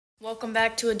Welcome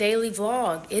back to a daily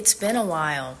vlog. It's been a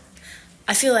while.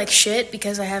 I feel like shit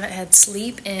because I haven't had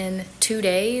sleep in 2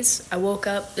 days. I woke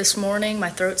up this morning, my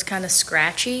throat's kind of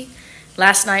scratchy.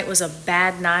 Last night was a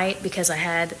bad night because I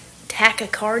had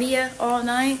tachycardia all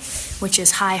night, which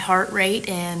is high heart rate,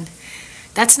 and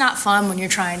that's not fun when you're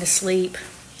trying to sleep.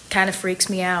 Kind of freaks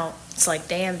me out. It's like,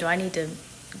 damn, do I need to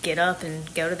get up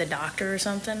and go to the doctor or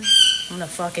something? I'm gonna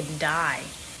fucking die.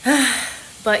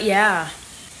 But yeah.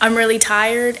 I'm really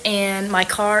tired and my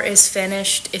car is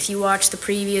finished. If you watched the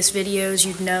previous videos,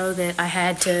 you'd know that I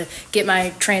had to get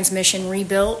my transmission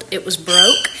rebuilt. It was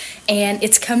broke and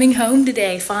it's coming home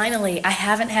today, finally. I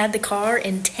haven't had the car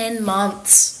in 10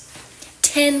 months.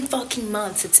 10 fucking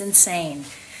months, it's insane.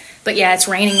 But yeah, it's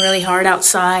raining really hard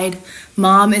outside.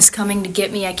 Mom is coming to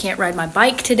get me. I can't ride my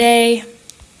bike today.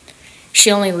 She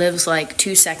only lives like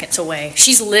 2 seconds away.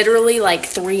 She's literally like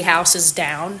 3 houses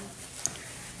down.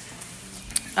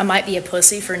 I might be a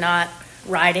pussy for not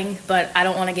riding, but I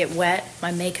don't want to get wet.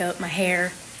 My makeup, my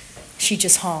hair. She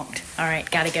just honked. All right,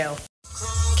 gotta go.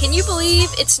 Can you believe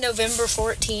it's November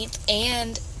 14th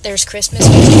and there's Christmas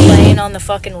music playing on the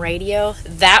fucking radio?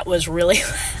 That was really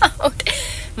loud.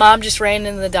 Mom just ran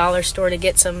into the dollar store to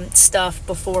get some stuff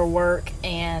before work,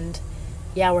 and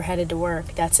yeah, we're headed to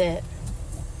work. That's it.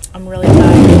 I'm really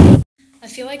tired. I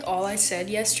feel like all I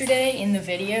said yesterday in the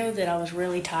video that I was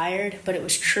really tired, but it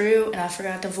was true, and I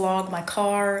forgot to vlog my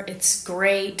car. It's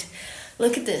great.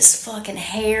 Look at this fucking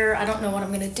hair. I don't know what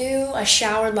I'm gonna do. I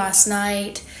showered last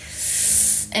night,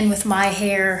 and with my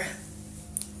hair,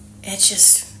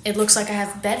 it looks like I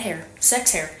have bed hair,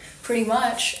 sex hair, pretty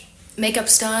much.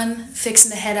 Makeup's done,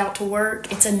 fixing to head out to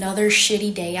work. It's another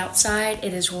shitty day outside.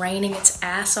 It is raining its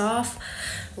ass off.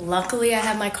 Luckily, I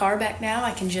have my car back now.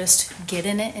 I can just get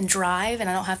in it and drive, and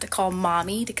I don't have to call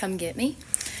mommy to come get me.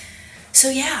 So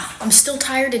yeah, I'm still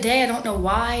tired today. I don't know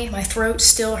why. My throat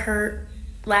still hurt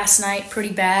last night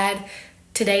pretty bad.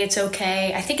 Today it's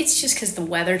okay. I think it's just because the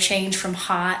weather changed from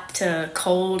hot to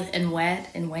cold and wet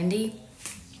and windy.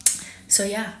 So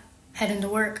yeah, heading to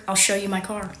work. I'll show you my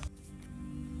car.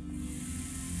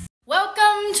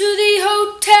 Welcome to the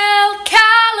Hotel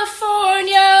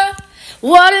California.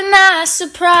 What a nice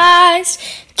surprise.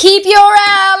 Keep your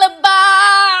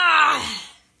alibi.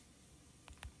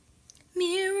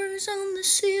 Mirrors on the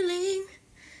ceiling.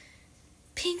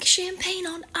 Pink champagne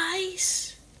on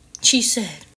ice. She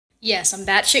said. Yes, I'm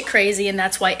batshit crazy, and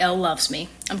that's why Elle loves me.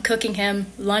 I'm cooking him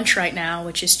lunch right now,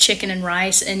 which is chicken and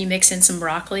rice, and you mix in some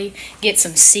broccoli. Get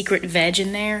some secret veg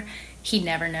in there. He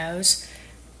never knows.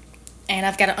 And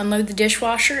I've got to unload the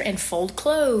dishwasher and fold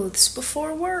clothes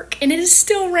before work. And it is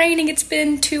still raining. It's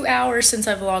been 2 hours since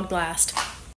I vlogged last.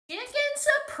 Chicken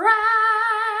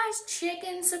surprise,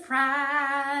 chicken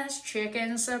surprise,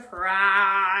 chicken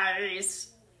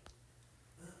surprise.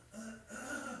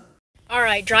 All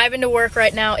right, driving to work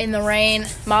right now in the rain.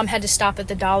 Mom had to stop at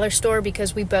the dollar store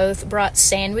because we both brought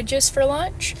sandwiches for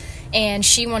lunch. And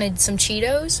she wanted some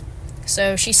Cheetos.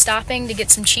 So she's stopping to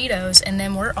get some Cheetos, and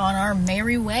then we're on our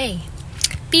merry way.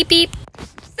 Beep, beep.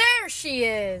 There she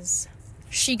is.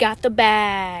 She got the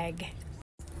bag.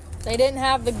 They didn't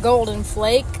have the golden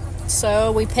flake,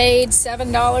 so we paid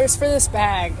 $7 for this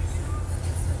bag.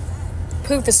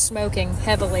 Poof is smoking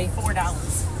heavily.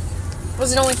 $4.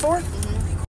 Was it only $4?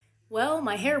 Mm-hmm. Well,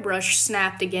 my hairbrush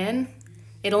snapped again.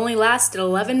 It only lasted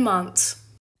 11 months.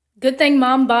 Good thing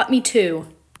Mom bought me 2.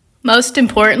 Most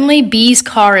importantly, B's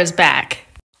car is back.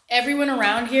 Everyone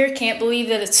around here can't believe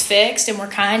that it's fixed, and we're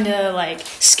kind of like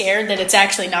scared that it's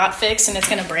actually not fixed and it's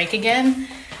gonna break again.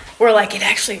 We're like, it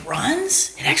actually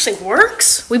runs? It actually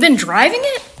works? We've been driving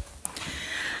it?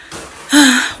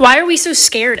 Why are we so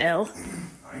scared, Elle?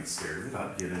 I ain't scared of it.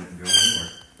 I'd get in and go anywhere.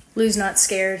 Lou's not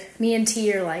scared. Me and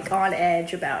T are like on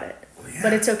edge about it. Well, yeah.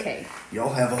 But it's okay.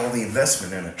 Y'all have all the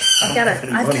investment in it. I've got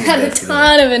a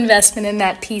ton of investment in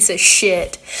that piece of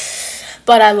shit.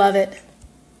 But I love it.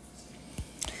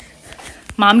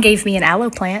 Mom gave me an aloe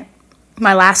plant.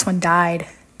 My last one died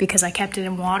because I kept it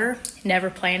in water, never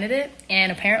planted it,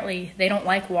 and apparently they don't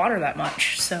like water that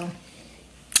much, so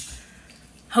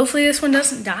hopefully this one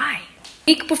doesn't die.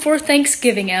 Week before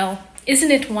Thanksgiving, Elle.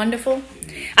 Isn't it wonderful?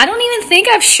 I don't even think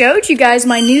I've showed you guys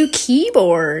my new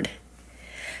keyboard.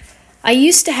 I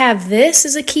used to have this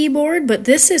as a keyboard, but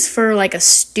this is for like a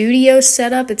studio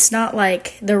setup. It's not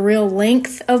like the real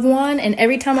length of one, and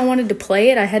every time I wanted to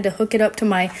play it, I had to hook it up to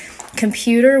my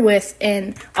computer with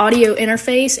an audio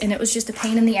interface, and it was just a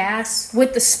pain in the ass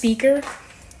with the speaker,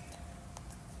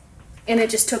 and it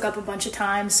just took up a bunch of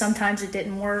time. Sometimes it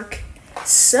didn't work.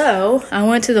 So I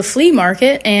went to the flea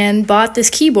market and bought this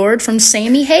keyboard from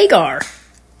Sammy Hagar.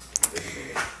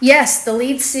 Yes, the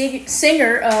lead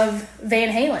singer of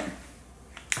Van Halen.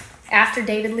 After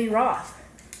David Lee Roth.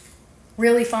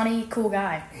 Really funny, cool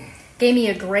guy. Gave me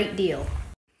a great deal.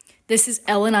 This is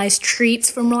Elle and I's treats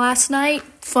from last night.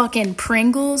 Fucking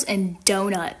Pringles and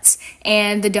donuts.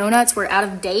 And the donuts were out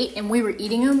of date and we were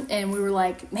eating them and we were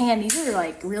like, man, these are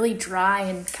like really dry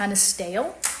and kind of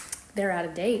stale. They're out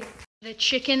of date. The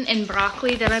chicken and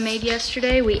broccoli that I made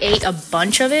yesterday, we ate a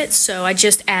bunch of it. So I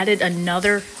just added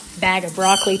another bag of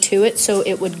broccoli to it so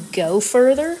it would go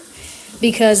further.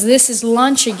 Because this is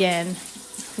lunch again.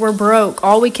 We're broke.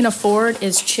 All we can afford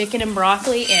is chicken and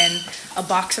broccoli and a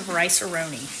box of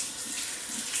rice-a-roni.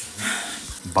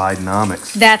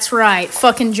 Bidenomics. That's right.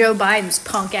 Fucking Joe Biden's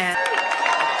punk ass.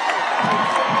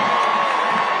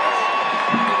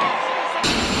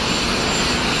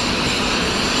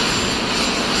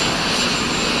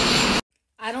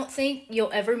 I don't think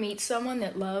you'll ever meet someone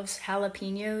that loves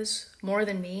jalapenos more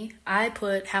than me. I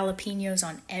put jalapenos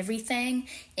on everything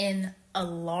in a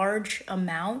large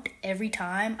amount every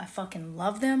time. I fucking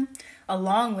love them,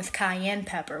 along with cayenne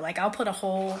pepper. Like, I'll put a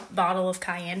whole bottle of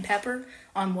cayenne pepper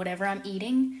on whatever I'm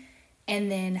eating, and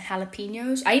then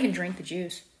jalapenos. I even drink the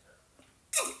juice.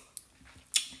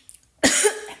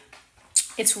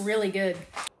 It's really good.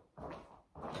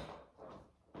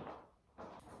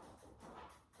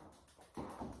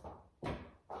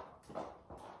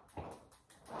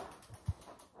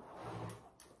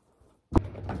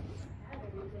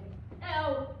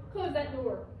 Close that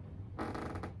door.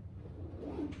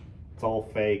 It's all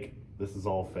fake. This is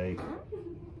all fake.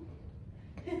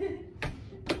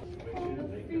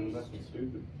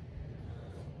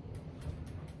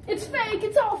 It's fake.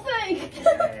 It's all fake.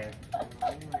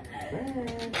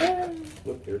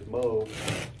 Look, there's Mo.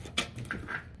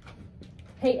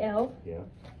 Hey, Elle. Yeah.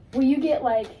 Will you get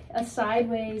like a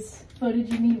sideways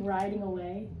footage of me riding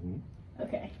away? Mm-hmm.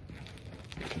 Okay.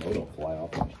 Mo don't fly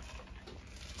off.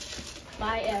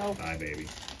 Bye, Elle. Bye, baby.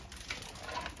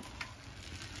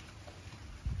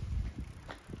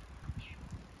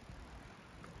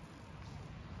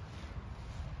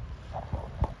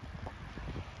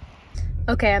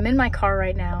 Okay, I'm in my car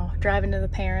right now, driving to the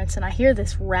parents, and I hear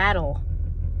this rattle.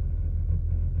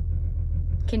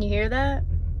 Can you hear that?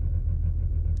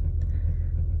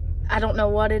 I don't know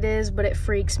what it is, but it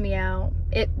freaks me out.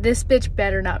 This bitch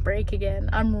better not break again.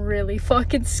 I'm really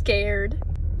fucking scared.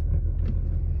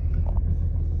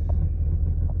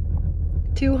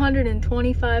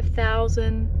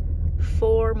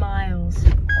 225,004 miles.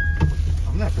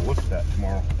 I'm gonna have to look at that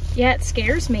tomorrow. Yeah, it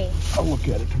scares me. I'll look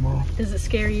at it tomorrow. Does it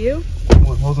scare you?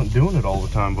 Well, it wasn't doing it all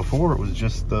the time before. It was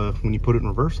just when you put it in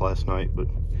reverse last night, but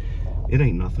it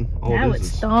ain't nothing. All Now it is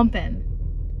it's is stomping.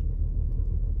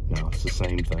 no, it's the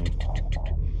same thing.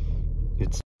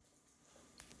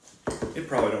 It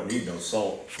probably don't need no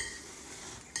salt.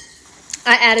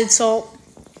 I added salt.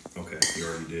 Okay, you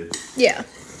already did. Yeah.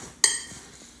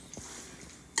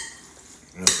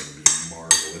 That's gonna be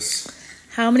marvelous.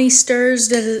 How many stirs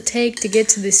does it take to get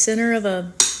to the center of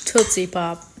a Tootsie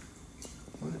Pop?